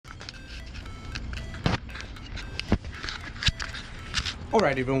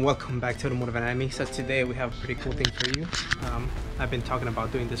Alright everyone, welcome back to Automotive Anatomy. So today we have a pretty cool thing for you. I've been talking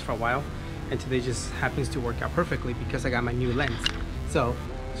about doing this for a while, and today just happens to work out perfectly because I got my new lens. So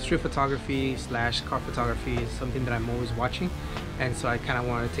street photography / car photography is something that I'm always watching, and so I kind of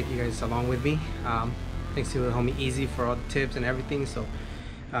want to take you guys along with me. Thanks to the homie Easy for all the tips and everything. So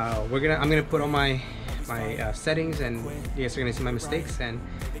I'm gonna put on my settings, and you guys are gonna see my mistakes, and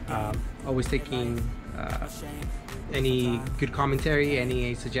always taking any good commentary,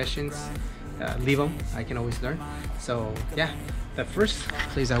 any suggestions, leave them. I can always learn. So yeah, the first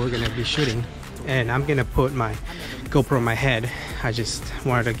place that we're gonna be shooting, and I'm gonna put my GoPro on my head. I just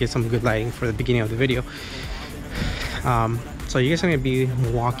wanted to get some good lighting for the beginning of the video. So you guys are gonna be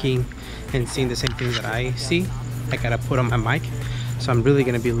walking and seeing the same things that I see. I gotta put on my mic, so I'm really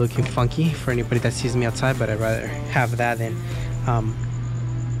gonna be looking funky for anybody that sees me outside, but I'd rather have that than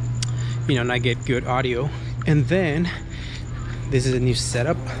you know, not get good audio. And then this is a new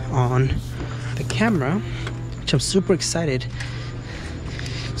setup on the camera, which I'm super excited.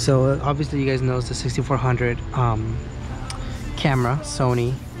 So obviously you guys know it's the 6400 camera,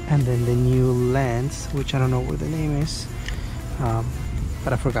 Sony, and then the new lens, which I don't know what the name is,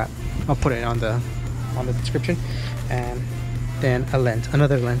 but I forgot. I'll put it on the description. And then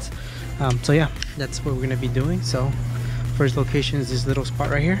another lens. So yeah, that's what we're gonna be doing. So first location is this little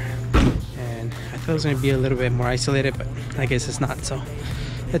spot right here, and I thought it was gonna be a little bit more isolated, but I guess it's not, so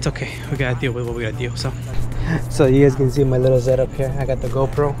it's okay. We gotta deal with what we gotta deal. So you guys can see my little setup here. I got the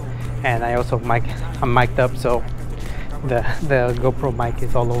GoPro, and I also I'm mic'd up, so the GoPro mic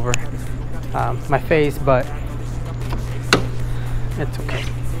is all over my face, but it's okay.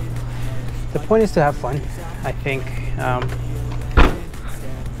 The point is to have fun, I think.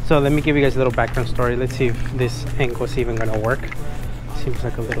 So let me give you guys a little background story. Let's see if this angle is even gonna work. Seems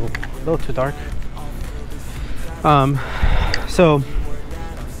like a little too dark. So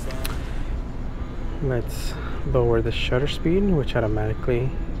let's lower the shutter speed, which automatically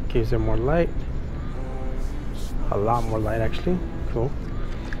gives it more light. A lot more light, actually. Cool.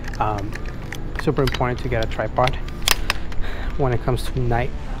 Super important to get a tripod when it comes to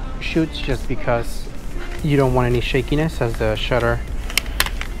night shoots, just because you don't want any shakiness as the shutter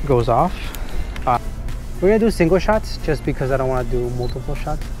goes off. We're gonna do single shots just because I don't want to do multiple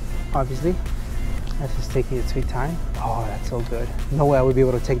shots, obviously. That's just taking its sweet time. Oh, that's so good. No way I would be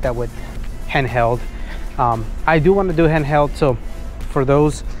able to take that with handheld. I do want to do handheld, so for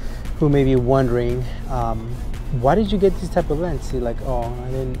those who may be wondering, why did you get this type of lens? See, like, oh, I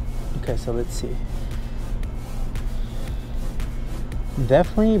didn't. Okay, so let's see.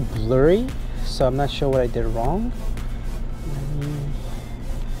 Definitely blurry, so I'm not sure what I did wrong. Let me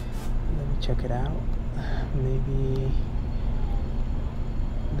check it out. Maybe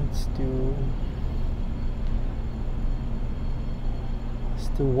let's do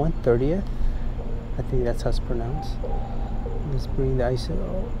 1/30th. I think that's how it's pronounced. Let's bring the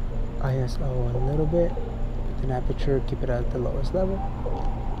ISO a little bit, then aperture, keep it at the lowest level.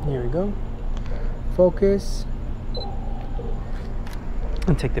 Here we go. Focus,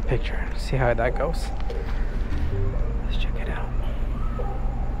 and take the picture. See how that goes. Let's check it out.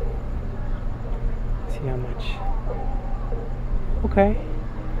 See how much. Okay,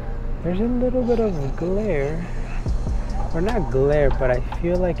 there's a little bit of glare, or not glare, but I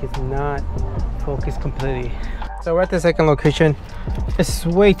feel like it's not focused completely. So we're at the second location. It's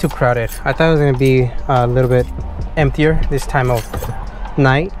way too crowded. I thought it was gonna be a little bit emptier this time of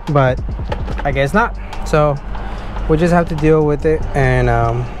night, but I guess not. So we'll just have to deal with it, and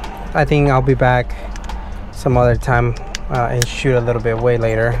I think I'll be back some other time and shoot a little bit way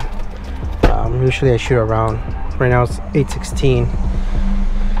later. Usually I shoot around, right now it's 8:16.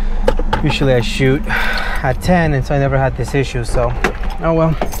 Usually I shoot at 10, and so I never had this issue, so oh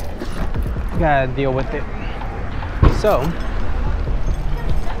well, gotta deal with it. So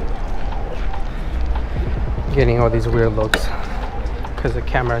getting all these weird looks because the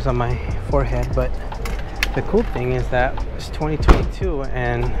camera is on my forehead, but the cool thing is that it's 2022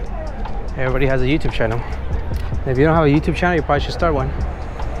 and everybody has a YouTube channel. And if you don't have a YouTube channel, you probably should start one.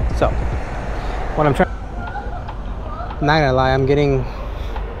 So what I'm trying, not gonna lie, I'm getting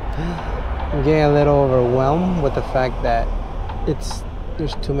a little overwhelmed with the fact that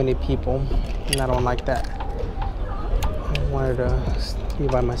there's too many people, and I don't like that. I wanted to be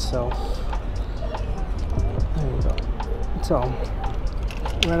by myself. There we go. So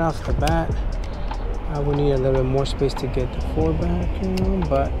right off the bat, I would need a little bit more space to get the forward back,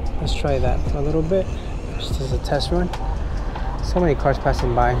 but let's try that for a little bit, just as a test run. So many cars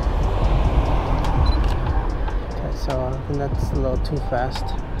passing by. Okay, so I think that's a little too fast.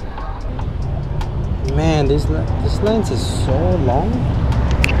 Man, this lens is so long.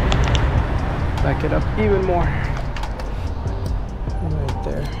 Back it up even more. Right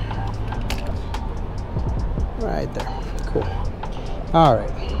there. Right there. Cool. All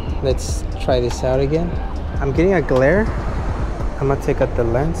right, let's try this out again. I'm getting a glare. I'm gonna take out the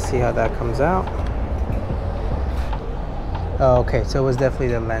lens, see how that comes out. Oh, okay, so it was definitely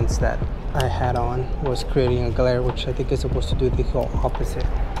the lens that I had on was creating a glare, which I think is supposed to do the whole opposite.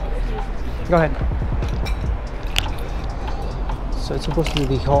 Go ahead. So it's supposed to do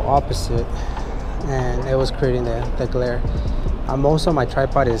the whole opposite, and it was creating the glare. Also, my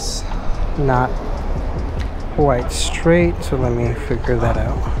tripod is not quite straight, so let me figure that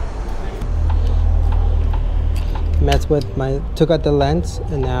out. Took out the lens,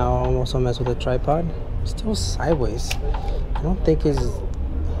 and now I'm also mess with the tripod. Still sideways. I don't think it's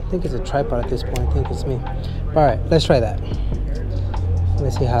a tripod at this point. I think it's me. All right, let's try that.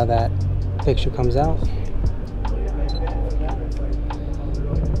 Let's see how that picture comes out.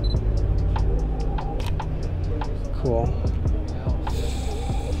 Cool.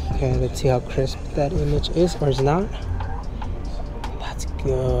 Okay, let's see how crisp that image is, or is not. That's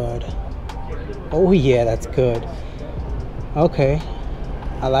good. Oh yeah, that's good. Okay,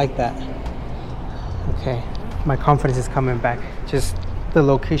 I like that. Okay, my confidence is coming back. Just the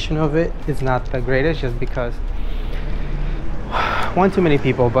location of it is not the greatest, just because one too many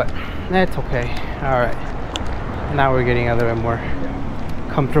people, but that's okay. All right, now we're getting a little bit more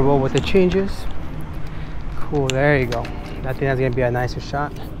comfortable with the changes. Cool, there you go. I think that's gonna be a nicer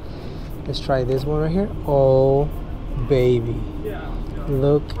shot. Let's try this one right here. Oh baby,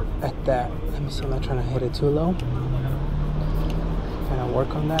 look at that. Let me see, I'm not trying to hit it too low. Kind of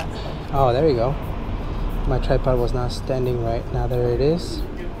work on that. Oh, there you go. My tripod was not standing right. Now there it is.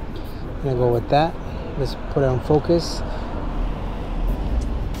 I'm gonna go with that. Let's put it on focus.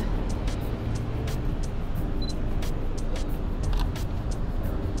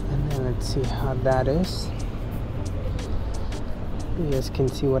 And then let's see how that is. You guys can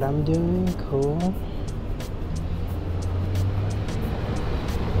see what I'm doing. Cool.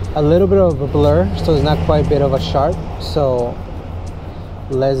 A little bit of a blur, so it's not quite a bit of a sharp. So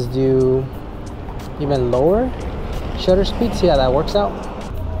let's do even lower shutter speed. See how that works out.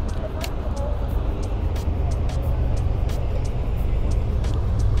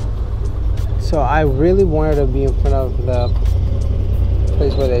 So I really wanted to be in front of the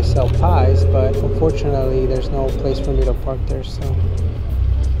place where they sell pies, but unfortunately there's no place for me to park there, so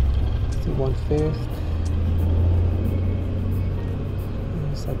let's do 1/5.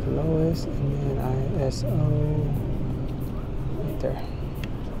 It's at the lowest, and then ISO right there.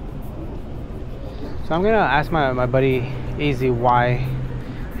 So I'm gonna ask my buddy Easy why,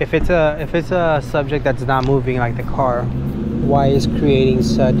 if it's a subject that's not moving like the car, why is creating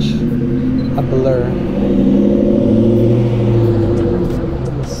such a blur.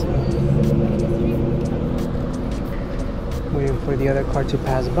 Let's see. Waiting for the other car to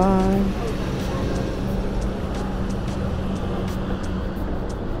pass by.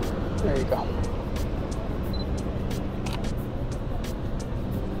 There you go.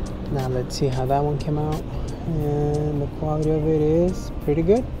 Now let's see how that one came out. And the quality of it is pretty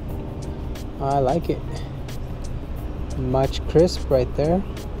good. I like it. Much crisp right there.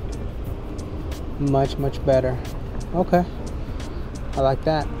 Much better. Okay, I like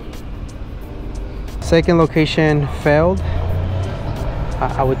that. Second location failed,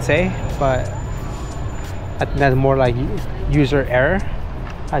 I would say, but I think that's more like user error.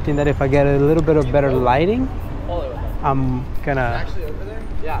 I think that if I get a little bit of better lighting, I'm gonna...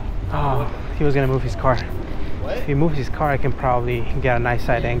 Oh, he was gonna move his car. If he moves his car, I can probably get a nice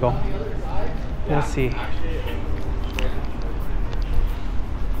side angle. Let's see.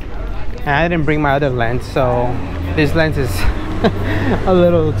 And I didn't bring my other lens, so this lens is a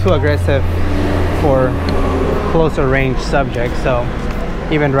little too aggressive for closer range subjects. So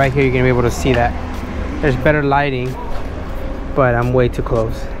even right here, you're gonna be able to see that there's better lighting, but I'm way too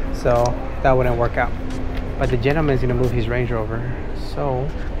close, so that wouldn't work out. But the gentleman's gonna move his Range Rover, so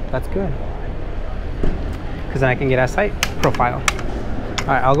that's good, because then I can get a sight profile. All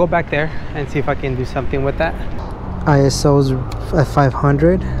right, I'll go back there and see if I can do something with that. ISO's at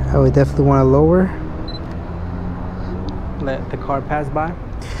 500. I would definitely want to lower. Let the car pass by.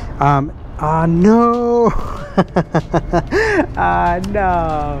 No.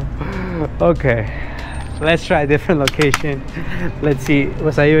 No. Okay, let's try a different location. Let's see,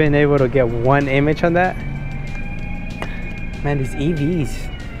 was I even able to get one image on that? Man, these EVs,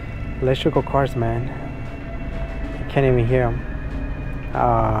 electrical cars, man, I can't even hear them.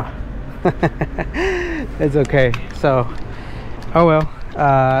 It's okay. So, oh well,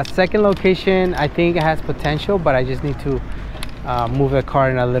 Second location, I think it has potential, but I just need to move the car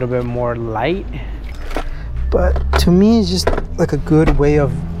in a little bit more light. But to me, it's just like a good way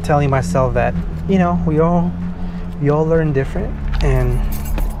of telling myself that, you know, we all learn different, and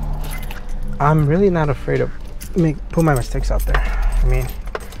I'm really not afraid of put my mistakes out there. I mean,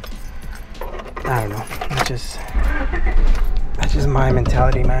 I don't know. That's just my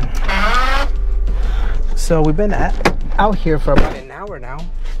mentality, man. So we've been out here for about an hour now,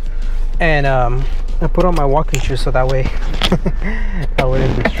 and I put on my walking shoes so that way I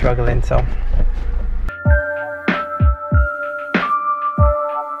wouldn't be struggling. So.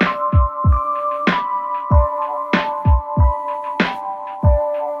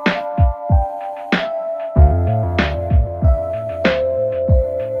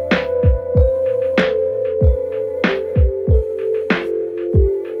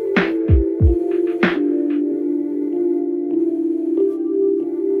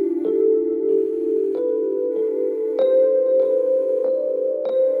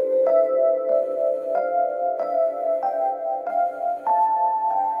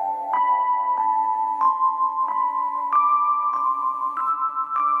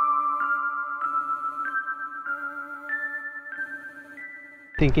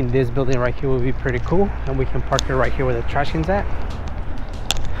 Thinking this building right here would be pretty cool, and we can park it right here where the trash can's at.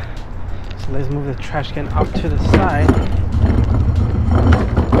 So let's move the trash can up to the side.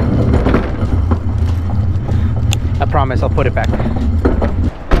 I promise I'll put it back.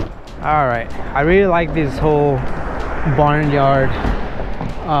 All right, I really like this whole barnyard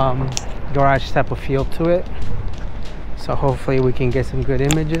garage type of feel to it. So hopefully we can get some good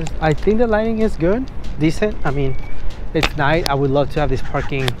images. I think the lighting is good, decent. I mean, it's night. I would love to have this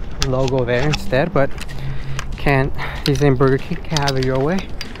parking logo there instead, but can't. This ain't Burger King, can't have it your way.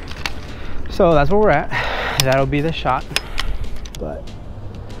 So that's where we're at. That'll be the shot. But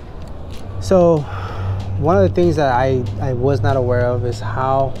so one of the things that I was not aware of is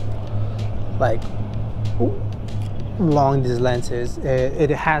how like long this lens is. It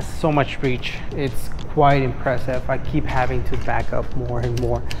has so much reach. It's quite impressive. I keep having to back up more and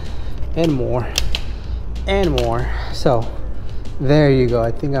more and more and more. So there you go.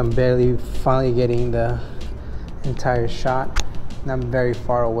 I think I'm barely finally getting the entire shot, and I'm very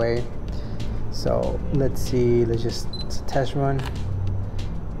far away. So let's see, let's just test run.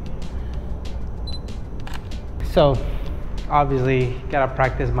 So obviously gotta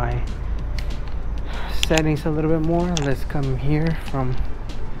practice my settings a little bit more. Let's come here from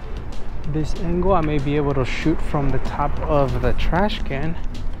this angle. I may be able to shoot from the top of the trash can.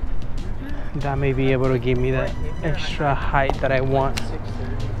 That may be able to give me that extra height that I want.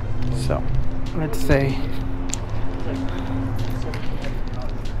 So let's say,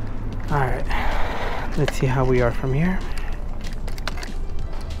 all right, let's see how we are from here.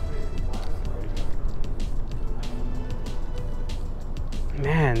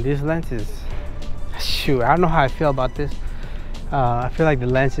 Man, this lens is, shoot, I don't know how I feel about this. I feel like the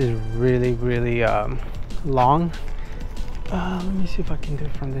lens is really long. Let me see if I can do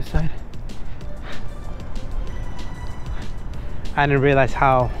it from this side. I didn't realize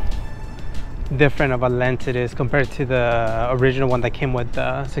how different of a lens it is compared to the original one that came with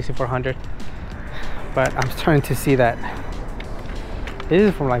the 6400. But I'm starting to see that this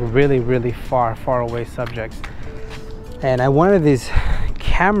is from like really far away subjects. And I wanted this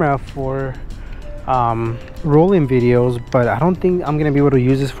camera for rolling videos, but I don't think I'm gonna be able to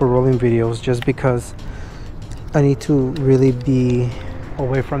use this for rolling videos, just because I need to really be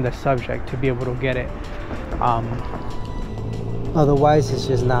away from the subject to be able to get it. Otherwise it's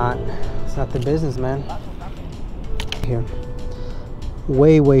just not, it's not the business, man. Here,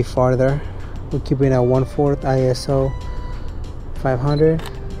 way farther. We're keeping at 1/4 ISO 500.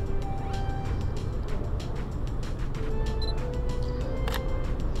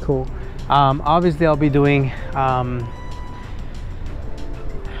 Cool. Obviously I'll be doing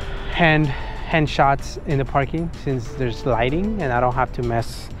hand shots in the parking, since there's lighting and I don't have to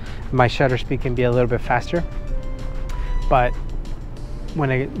mess. My shutter speed can be a little bit faster, but when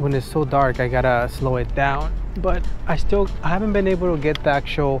it's so dark I gotta slow it down. But I haven't been able to get the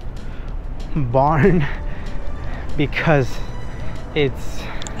actual barn because it's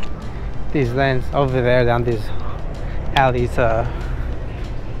this lens over there down this alley.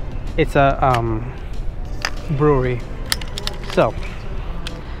 It's a brewery. So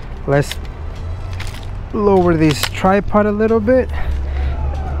let's lower this tripod a little bit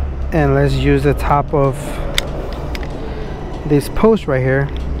and let's use the top of this post right here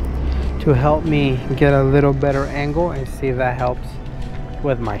to help me get a little better angle and see if that helps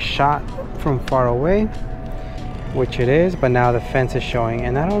with my shot from far away. which it is, but now the fence is showing,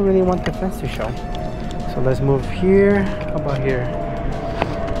 and I don't really want the fence to show. So let's move here. How about here?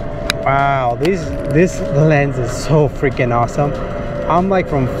 Wow, this lens is so freaking awesome. I'm like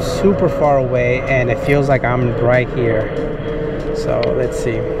from super far away and it feels like I'm right here. So let's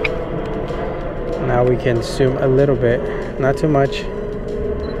see. Now we can zoom a little bit, not too much.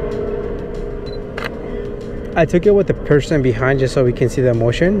 I took it with the person behind just so we can see the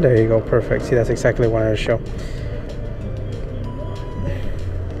motion. There you go, perfect. See, that's exactly what I wanted to show.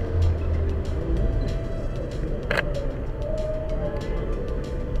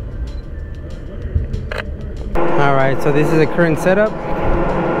 Alright, so this is the current setup.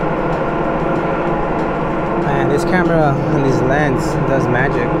 And this camera and this lens does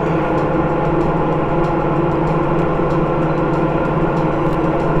magic.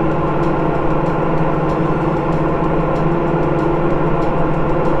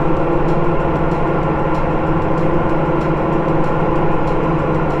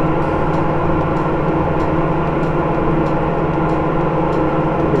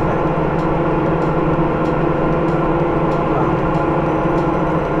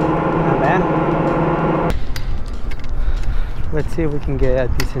 Let's see if we can get a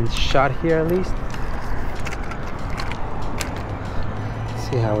decent shot here at least.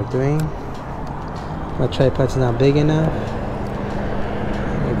 See how we're doing. My tripod's not big enough.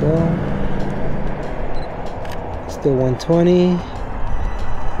 There we go. Still 120.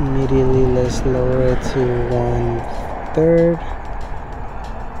 Immediately let's lower it to 1/3.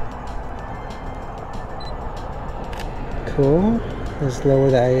 Cool. Let's lower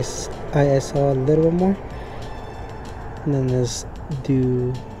the ISO a little bit more. And then let's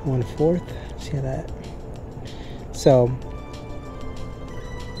do 1/4. See how that. So,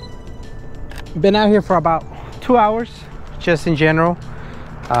 been out here for about 2 hours, just in general,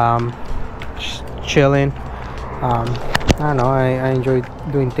 just chilling. I don't know. I enjoy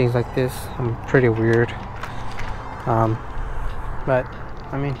doing things like this. I'm pretty weird, but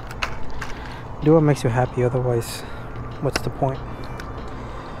I mean, do what makes you happy. Otherwise, what's the point?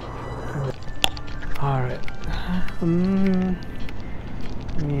 All right. I mean,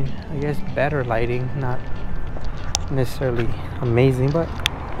 I guess better lighting, not necessarily amazing, but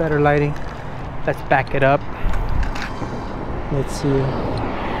better lighting. Let's back it up. Let's see.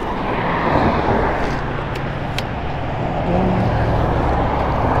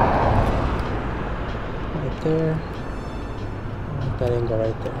 Right there. That didn't go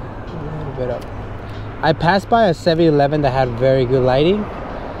right there. A little bit up. I passed by a 7-Eleven that had very good lighting,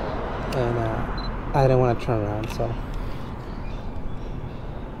 and I didn't want to turn around, so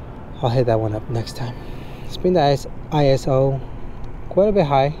I'll hit that one up next time. Let's bring the ISO quite a bit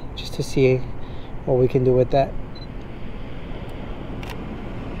high just to see what we can do with that.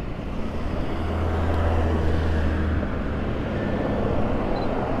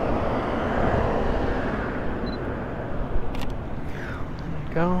 There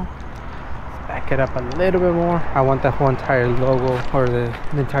we go. Let's back it up a little bit more. I want the whole entire logo or the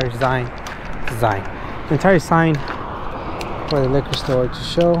entire design. The entire sign for the liquor store to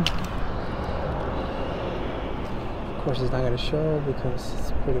show. Of course it's not going to show because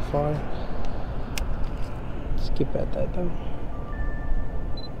it's pretty far. Let's keep at that though.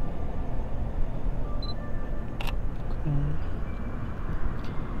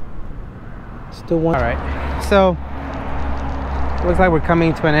 Still one. Alright, so looks like we're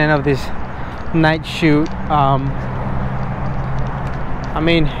coming to an end of this night shoot. I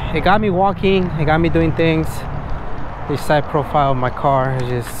mean, it got me walking, it got me doing things. The side profile of my car is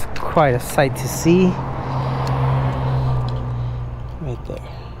just quite a sight to see. Right there.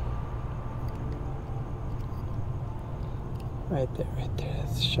 Right there, right there.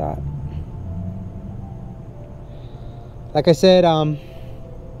 That's a shot. Like I said,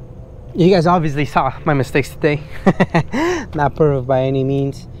 you guys obviously saw my mistakes today. Not perfect by any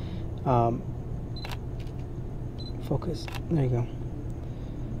means. Focus. There you go.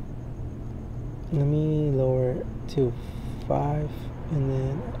 Let me lower it to 5 and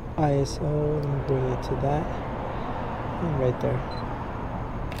then ISO, let me bring it to that, and right there.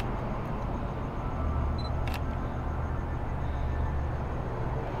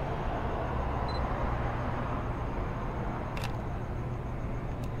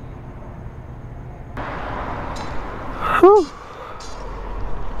 Whew.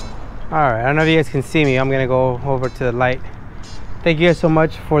 Alright, I don't know if you guys can see me. I'm gonna go over to the light. Thank you guys so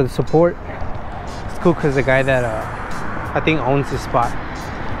much for the support. It's cool because the guy that I think owns this spot,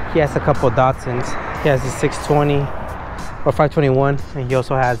 he has a couple of Datsuns. He has a 620 or 521, and he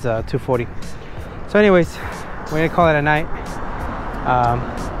also has a 240. So anyways, we're gonna call it a night.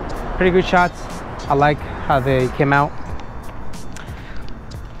 Pretty good shots. I like how they came out.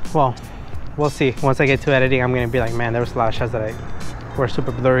 Well, we'll see. Once I get to editing, I'm gonna be like, man, there was a lot of shots that were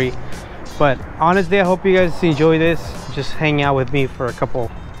super blurry. But honestly, I hope you guys enjoy this. Just hang out with me for a couple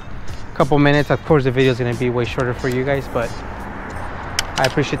minutes. Of course, the video is gonna be way shorter for you guys, but I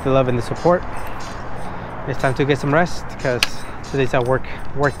appreciate the love and the support. It's time to get some rest because today's a work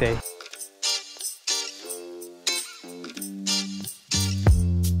day.